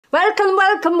Welcome,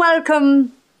 welcome,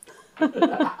 welcome. Hey,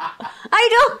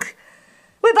 look.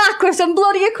 We're back with some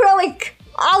bloody acrylic.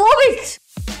 I love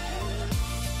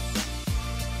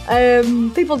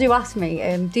it. People do ask me,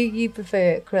 do you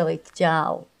prefer acrylic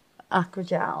gel,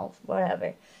 acrogel,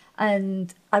 whatever?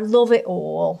 And I love it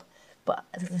all, but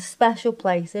there's a special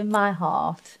place in my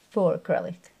heart for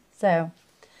acrylic. So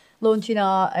launching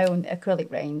our own acrylic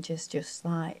range is just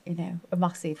like, you know, a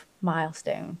massive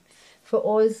milestone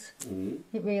for us.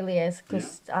 It really is,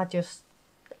 because I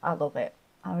love it.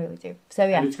 I really do. So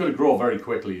yeah. And it's going to grow very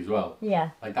quickly as well. Yeah.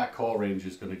 Like that core range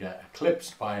is going to get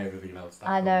eclipsed by everything else.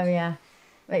 I know, yeah.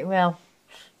 It will.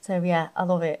 So yeah, I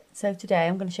love it. So today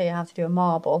I'm going to show you how to do a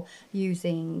marble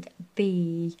using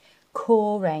the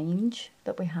core range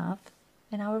that we have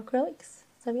in our acrylics.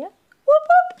 So yeah. Whoop,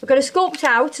 whoop. We've got a Sculpt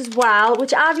out as well,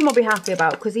 which Adam will be happy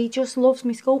about because he just loves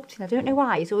me sculpting. I don't know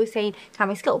why. He's always saying, can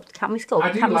we sculpt? Can we sculpt?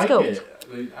 I do can we like sculpt? it.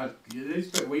 It is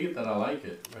a bit weird that I like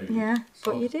it. Really. Yeah,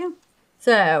 but you do.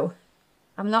 So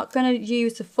I'm not going to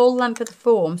use the full length of the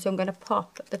form, so I'm going to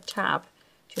pop the tab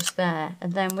just there.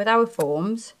 And then with our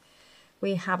forms,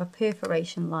 we have a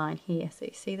perforation line here. So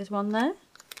you see there's one there,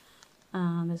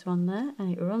 and there's one there,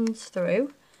 and it runs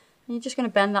through. And you're just going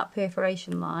to bend that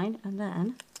perforation line, and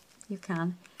then you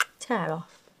can tear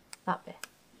off that bit.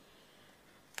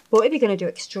 But if you're going to do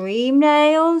extreme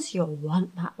nails, you'll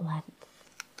want that length.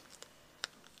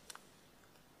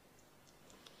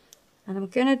 And I'm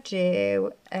going to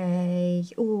do a,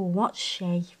 ooh, what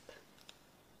shape?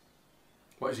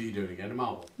 What is it you're doing again, a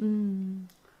marble?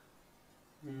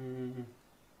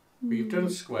 But you've done a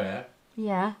square.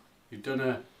 Yeah. You've done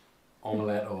a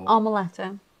omeletto.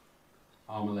 Omeletto.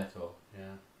 Omeletto,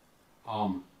 yeah.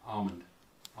 Almond.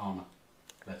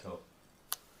 Armoletto.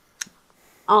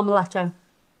 Omeletto.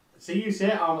 See, you say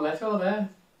omeletto there?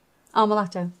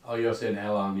 Omeletto. Oh, you're saying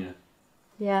L, aren't you?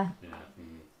 Yeah. Yeah.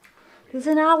 There's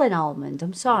an L in almond,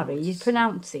 I'm sorry, you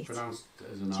pronounce it. Pronounced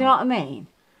as an Do you know what I mean?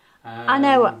 I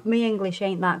know my English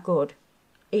ain't that good,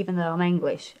 even though I'm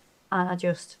English, and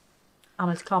I'm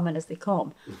as common as they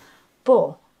come.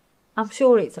 But I'm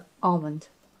sure it's almond.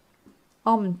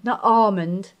 Almond, not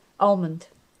almond, almond.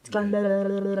 It's got,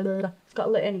 it's got a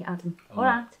little in it, Adam.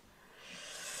 Alright.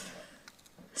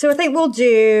 So I think we'll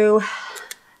do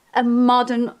a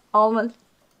modern almond.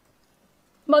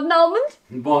 Modern almond?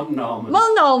 Modern almond.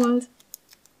 Modern almond.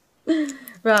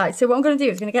 Right, so what I'm going to do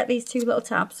is going to get these two little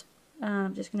tabs.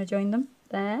 I'm just going to join them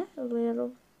there, a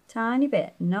little tiny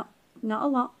bit. Not a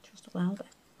lot, just a little bit.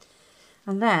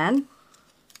 And then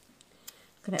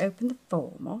I'm going to open the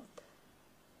form up.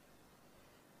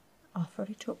 Offer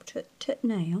it up to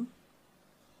nail.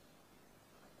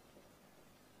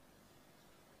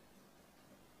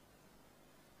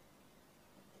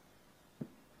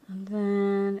 And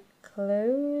then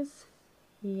close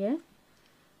here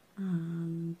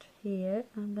and here,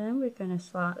 and then we're going to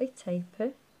slightly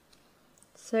taper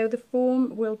so the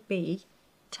form will be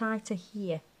tighter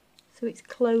here, so it's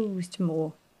closed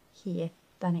more here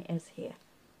than it is here.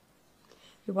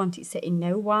 We want it sitting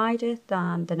no wider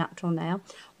than the natural nail.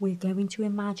 We're going to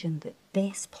imagine that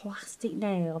this plastic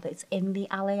nail that's in the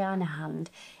Aliana hand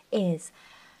is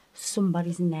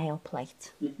somebody's nail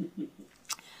plate.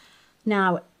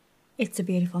 Now, it's a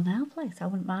beautiful nail plate. I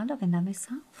wouldn't mind having them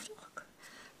myself. Look.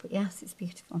 But yes, it's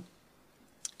beautiful.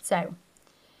 So,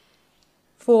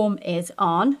 form is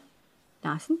on.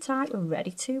 Nice and tight. We're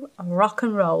ready to rock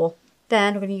and roll.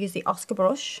 Then we're going to use the Oscar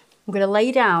brush. We're going to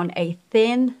lay down a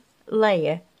thin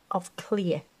layer of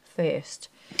clear first.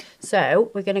 So,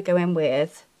 we're going to go in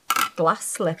with glass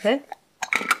slipper.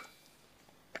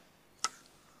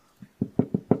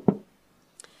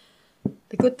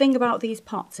 The good thing about these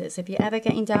pots is if you're ever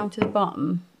getting down to the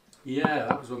bottom, yeah,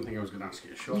 that was one thing I was going to ask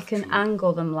you. Sure. You can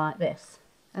angle them like this,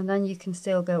 and then you can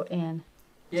still go in.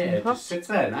 Yeah, it just sits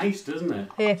there nice, doesn't it?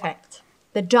 Perfect.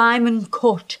 The diamond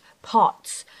cut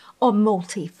pots are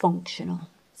multifunctional.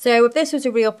 So if this was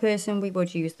a real person, we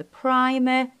would use the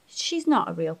primer. She's not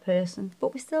a real person,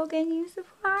 but we're still going to use the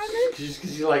primer. Just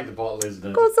because you like the bottle, isn't it?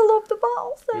 Because I love the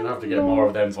bottle. You're going to have to get more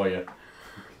of them for you.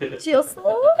 Just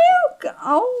look.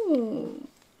 Oh.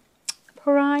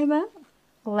 Primer.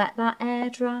 Let that air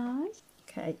dry.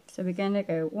 Okay, so we're going to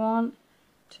go 1,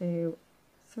 2,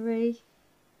 3.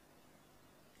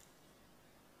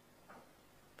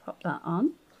 Pop that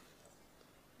on.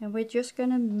 And we're just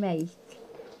going to make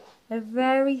a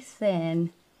very thin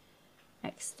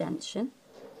extension.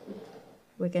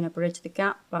 We're going to bridge the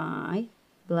gap by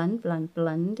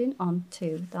blending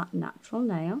onto that natural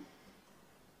nail.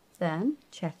 Then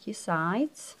check your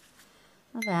sides.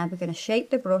 And then we're going to shape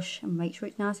the brush and make sure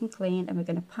it's nice and clean, and we're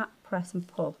going to pat, press and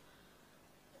pull.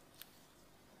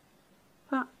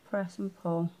 Pat, press and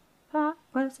pull. Pat,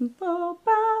 press and pull,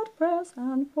 pat, press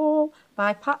and pull.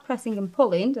 By pat, pressing and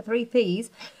pulling, the 3 P's,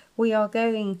 we are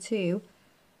going to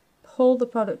pull the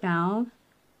product down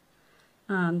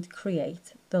and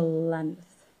create the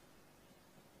length.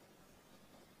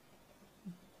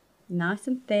 Nice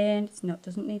and thin,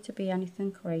 doesn't need to be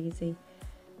anything crazy.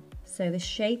 So the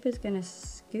shape is going to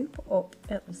scoop up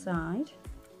at the side.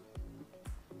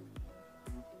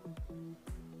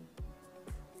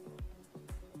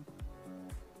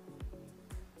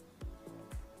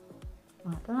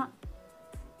 Like that.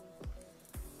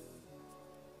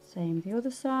 Same the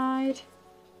other side.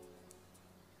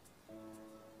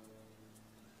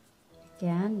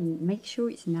 Again, make sure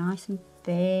it's nice and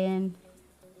thin.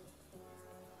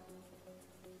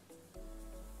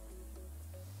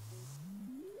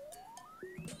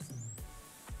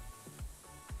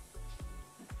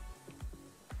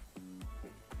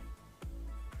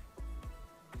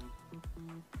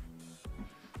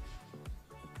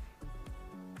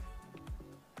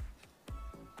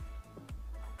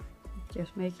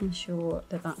 Just making sure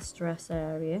that that stress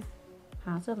area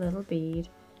has a little bead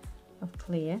of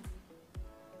clear.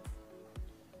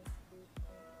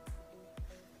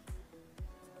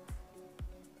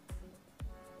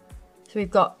 So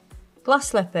we've got glass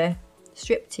slipper,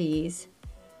 strip tease,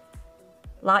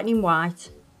 lightning white,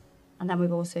 and then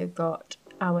we've also got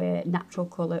our natural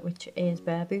colour, which is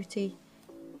bare booty.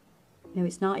 No,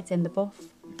 it's not, it's in the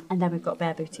buff. And then we've got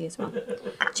bare booty as well.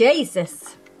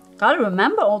 Jesus, gotta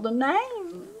remember all the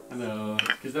names. I know,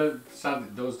 because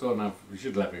those don't have, we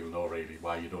should let people know really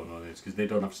why you don't know this, because they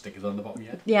don't have stickers on the bottom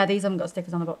yet. Yeah, these haven't got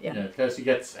stickers on the bottom yet. Yeah, Kirsty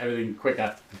gets everything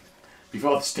quicker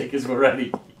before the stickers were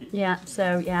ready. Yeah,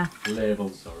 so yeah.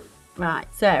 Labels, sorry. Right,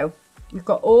 so we've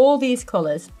got all these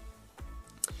colours.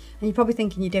 And you're probably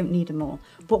thinking you don't need them all.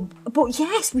 But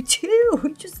yes, we do.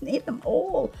 We just need them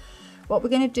all. What we're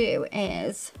going to do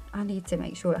is, I need to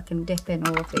make sure I can dip in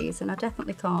all of these. And I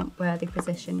definitely can't where they're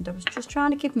positioned. I was just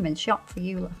trying to keep them in shot for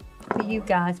you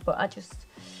guys. But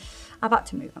I've had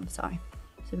to move them, sorry.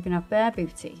 So we're going to have bare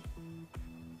booty.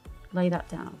 Lay that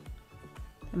down.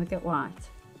 Then we get white.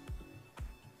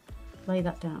 Lay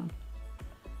that down.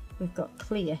 We've got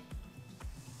clear.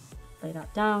 Lay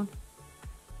that down.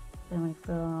 Then we've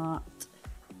got,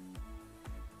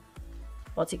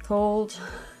 what's it called?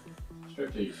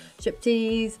 Strip tease. Strip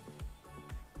tease.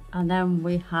 And then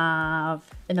we have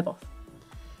in the buff.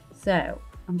 So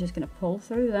I'm just going to pull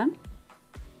through them.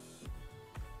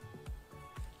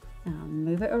 And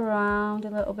move it around a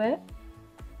little bit.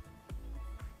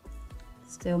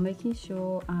 Still making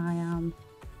sure I've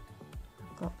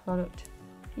got product,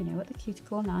 you know, at the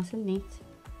cuticle, nice and neat.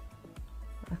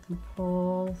 I can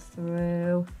pull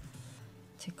through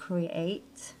to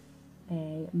create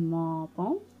a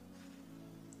marble.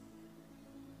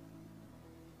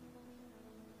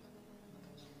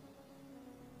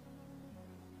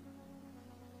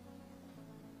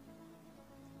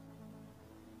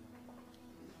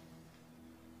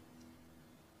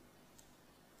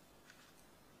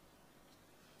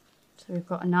 So we've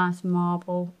got a nice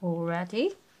marble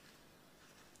already.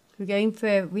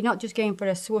 We're not just going for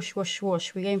a swoosh, swoosh,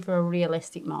 swoosh, we're going for a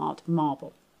realistic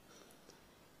marble.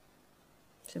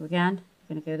 So again,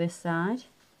 I'm going to go this side,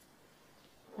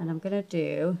 and I'm going to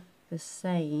do the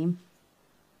same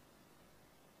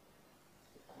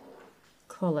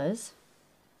colours.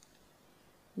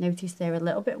 Notice they're a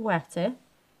little bit wetter.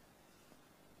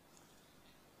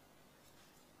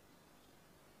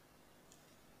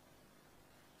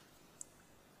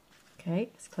 Okay,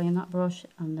 let's clean that brush,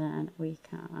 and then we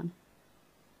can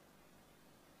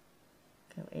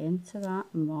go into that,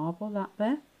 marble that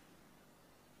bit.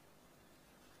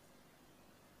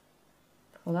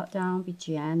 Pull that down, be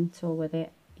gentle with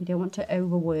it. You don't want to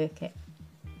overwork it.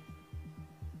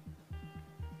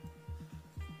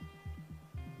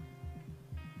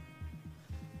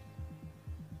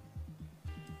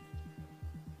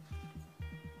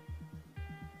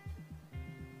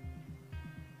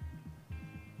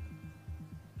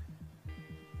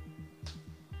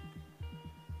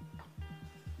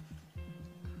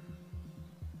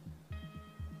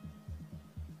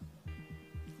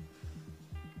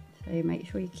 So make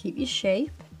sure you keep your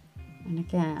shape, and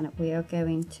again we are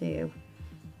going to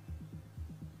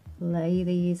lay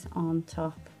these on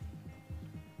top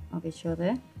of each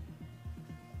other.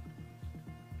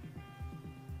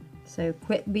 So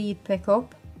quick bead pick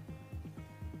up.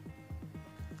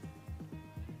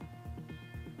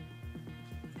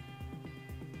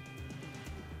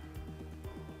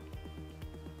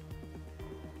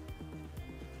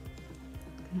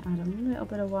 Add a little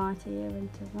bit of white here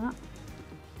into that.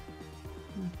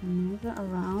 I can move that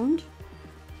around.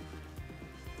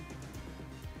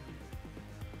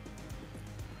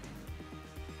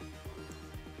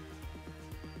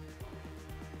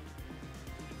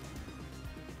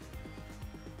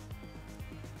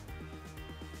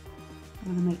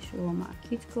 I'm going to make sure my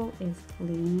cuticle is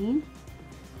clean.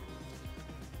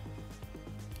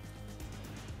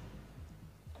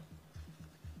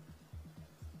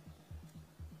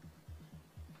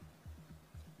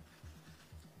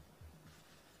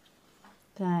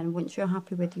 Then once you're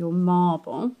happy with your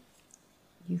marble,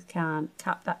 you can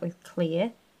cap that with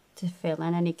clear to fill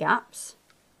in any gaps.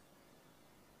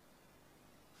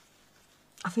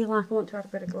 I feel like I want to add a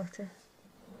bit of glitter.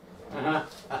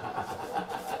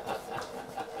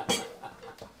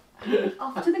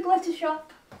 Off to the glitter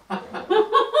shop. I'm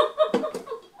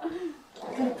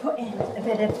going to put in a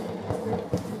bit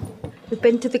of... We've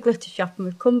been to the glitter shop and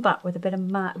we've come back with a bit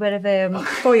of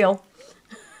foil.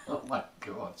 Oh my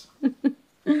god.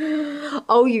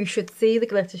 Oh, you should see the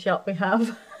glitter shop we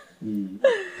have.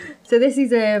 So this is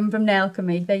from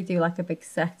Alchemy. They do like a big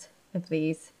set of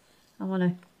these. I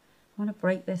want to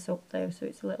break this up though, so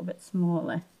it's a little bit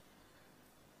smaller.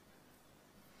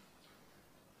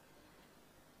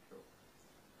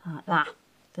 Like that.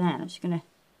 Then I'm just going to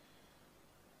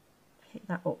pick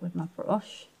that up with my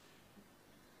brush.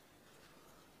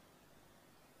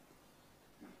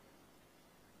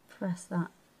 Press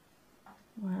that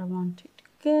where I want it to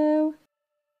go.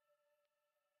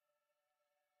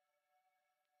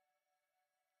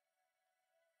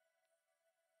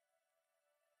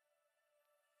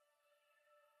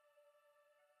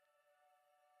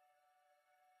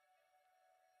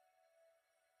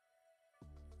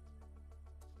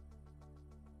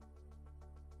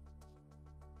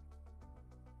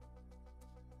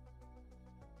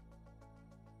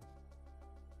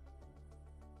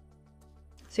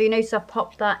 So you notice I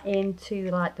popped that into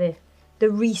like the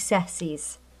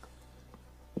recesses.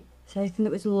 So anything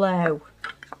that was low.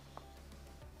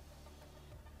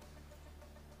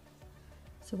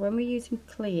 So when we're using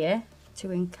clear to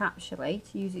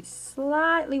encapsulate, use it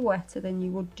slightly wetter than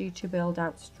you would do to build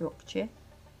out structure.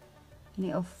 And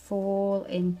it'll fall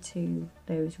into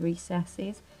those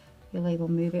recesses. You'll be able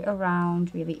to move it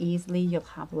around really easily. You'll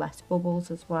have less bubbles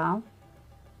as well.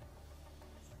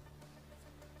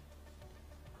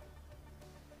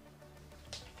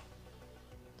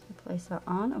 Place that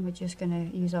on, and we're just going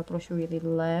to use our brush really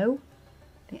low.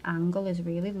 The angle is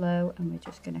really low, and we're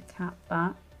just going to cap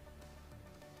that.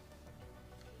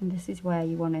 And this is where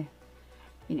you want to,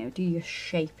 you know, do your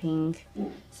shaping.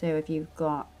 So if you've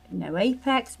got no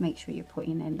apex, make sure you're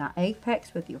putting in that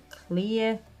apex with your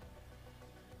clear.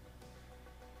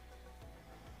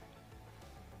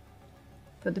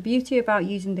 But the beauty about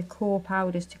using the core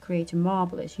powders to create a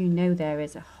marble is you know there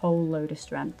is a whole load of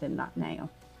strength in that nail,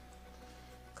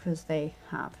 because they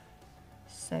have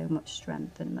so much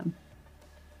strength in them.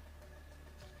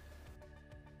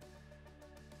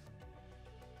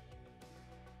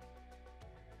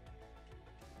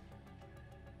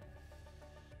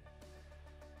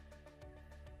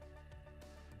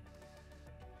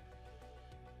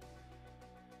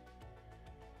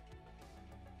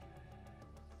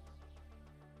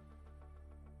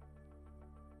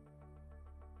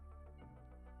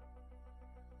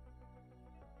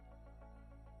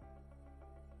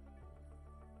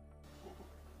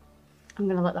 I'm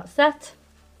going to let that set,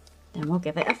 then we'll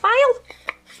give it a file.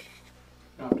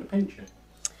 You have to pinch it.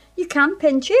 You can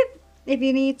pinch it if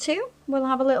you need to. We'll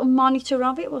have a little monitor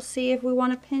of it. We'll see if we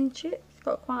want to pinch it. It's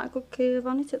got quite a good curve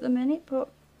on it at the minute,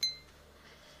 but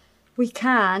we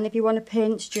can, if you want to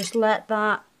pinch, just let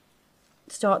that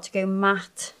start to go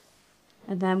matte.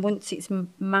 And then once it's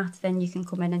matte, then you can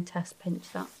come in and test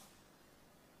pinch that.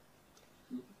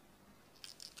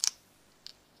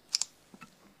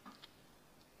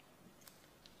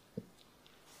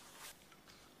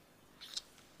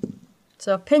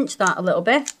 So I've pinched that a little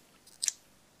bit.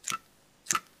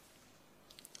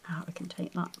 Now we can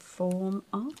take that form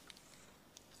off.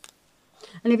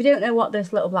 And if you don't know what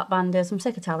this little black band is, I'm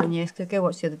sick of telling you, because go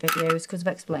watch the other videos, because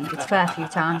I've explained it a fair few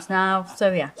times now.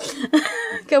 So yeah,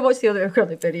 go watch the other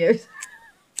acrylic videos.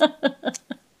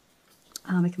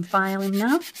 And we can file him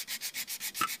now.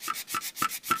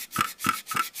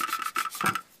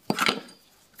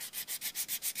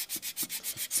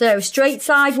 So straight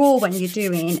side wall when you're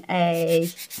doing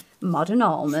a modern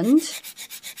almond.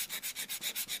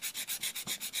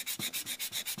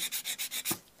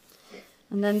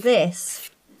 And then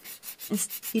this,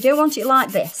 you don't want it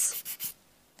like this.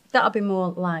 That'll be more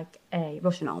like a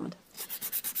Russian almond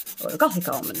or a Gothic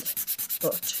almond.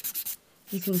 But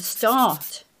you can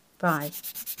start by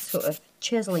sort of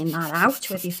chiseling that out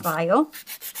with your file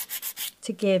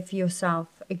to give yourself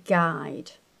a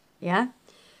guide, yeah?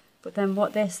 But then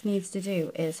what this needs to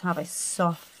do is have a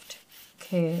soft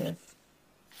curve.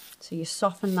 So you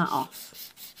soften that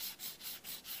off.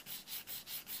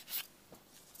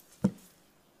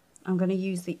 I'm going to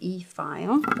use the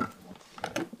E-file.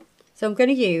 So I'm going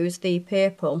to use the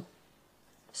purple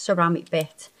ceramic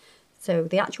bit. So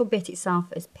the actual bit itself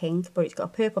is pink, but it's got a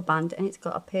purple band and it's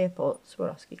got a purple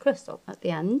Swarovski crystal at the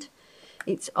end.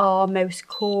 It's our most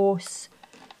coarse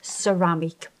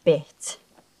ceramic bit.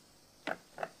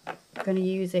 I'm going to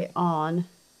use it on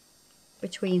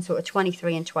between sort of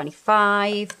 23 and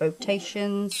 25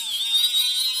 rotations.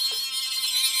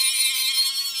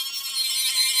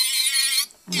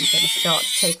 And I'm going to start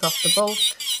to take off the bulk.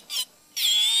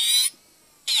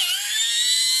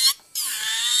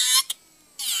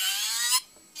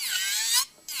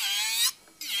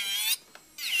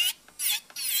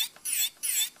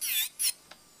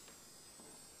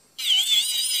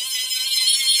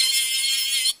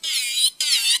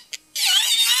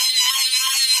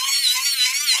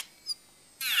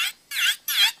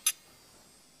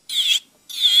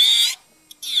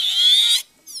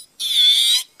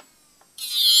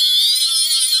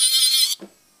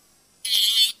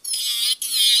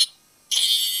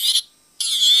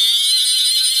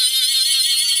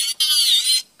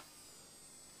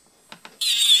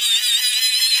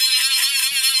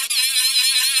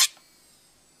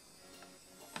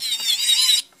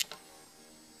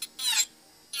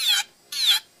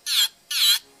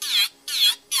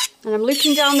 And I'm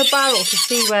looking down the barrel to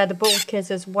see where the bulk is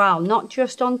as well. Not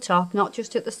just on top, not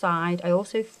just at the side. I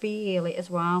also feel it as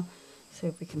well. So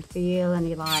if we can feel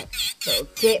any like little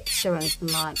dips or anything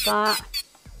like that.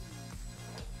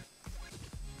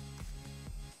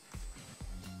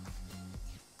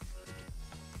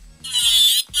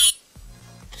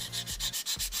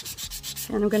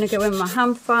 And I'm going to go in my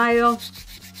hand file.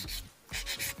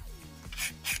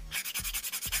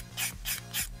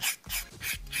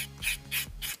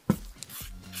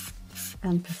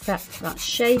 And perfect that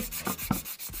shape.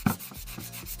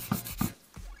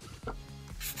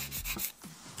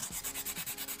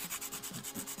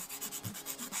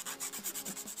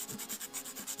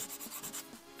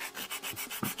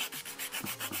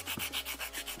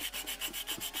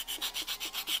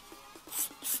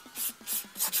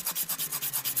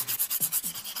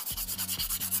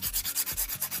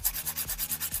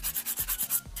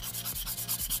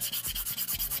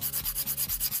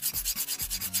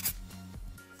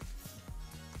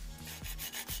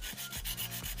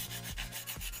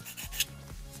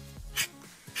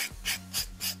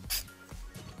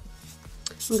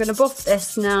 I'm going to buff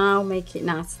this now, make it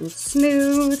nice and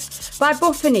smooth. By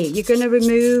buffing it, you're going to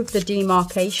remove the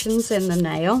demarcations in the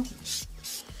nail.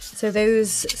 So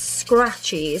those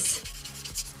scratches,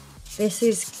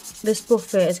 this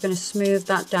buffer is going to smooth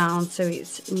that down so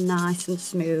it's nice and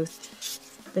smooth.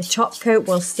 The top coat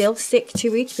will still stick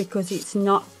to it because it's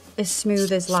not as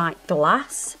smooth as like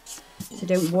glass. So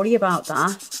don't worry about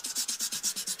that.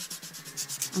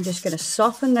 I'm just going to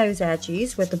soften those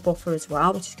edges with the buffer as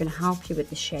well, which is going to help you with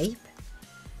the shape.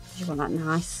 You want that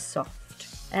nice soft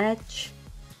edge.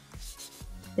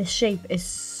 This shape is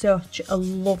such a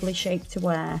lovely shape to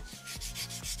wear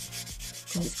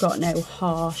because it's got no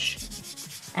harsh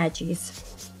edges.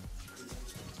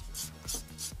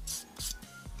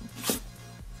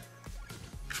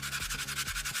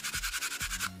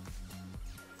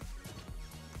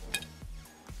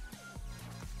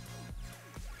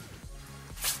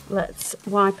 Let's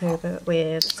wipe over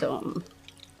with some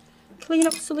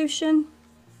clean-up solution.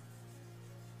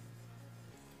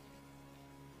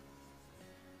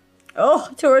 Oh,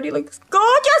 it already looks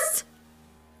gorgeous!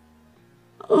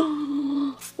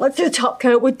 Oh, let's do a top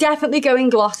coat. We're definitely going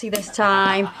glossy this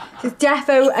time. It's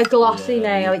defo a glossy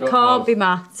nail. It can't be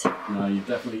matte. No, you've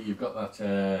got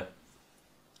that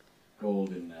gold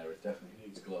in there. It definitely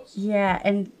needs gloss. Yeah,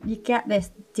 and you get this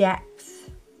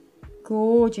depth,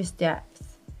 gorgeous depth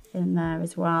in there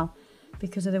as well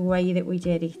because of the way that we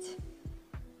did it.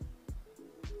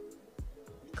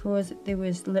 Because there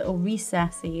was little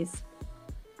recesses,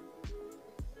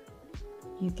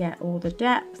 you get all the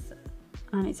depth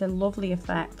and it's a lovely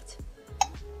effect,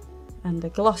 and the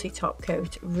glossy top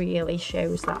coat really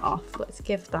shows that off. Let's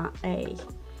give that a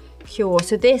cure.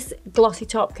 So this glossy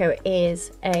top coat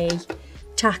is a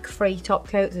tack-free top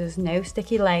coat. There's no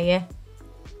sticky layer.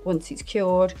 Once it's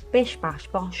cured, bish bash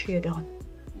bosh, you're done.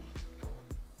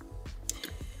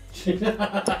 Yeah,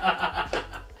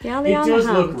 it does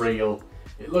look real.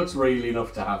 It looks real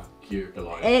enough to have cuticle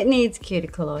oil. It needs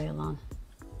cuticle oil on.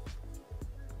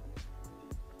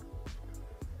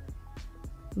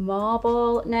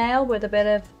 Marble nail with a bit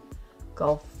of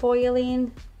gold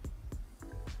foiling.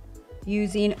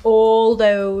 Using all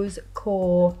those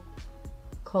core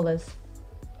colours.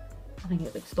 I think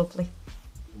it looks lovely.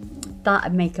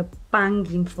 That'd make a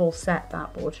banging full set,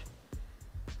 that would.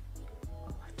 Oh,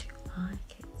 I do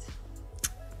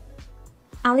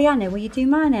Aliana, will you do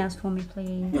my nails for me,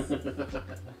 please?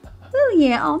 Will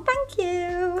you? Oh, thank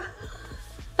you.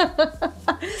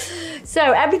 So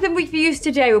everything we've used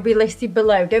today will be listed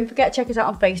below. Don't forget to check us out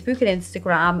on Facebook and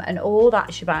Instagram and all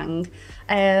that shebang.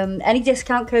 Any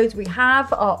discount codes we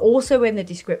have are also in the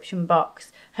description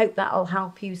box. Hope that'll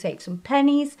help you save some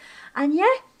pennies. And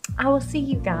yeah, I will see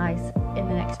you guys in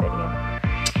the next video.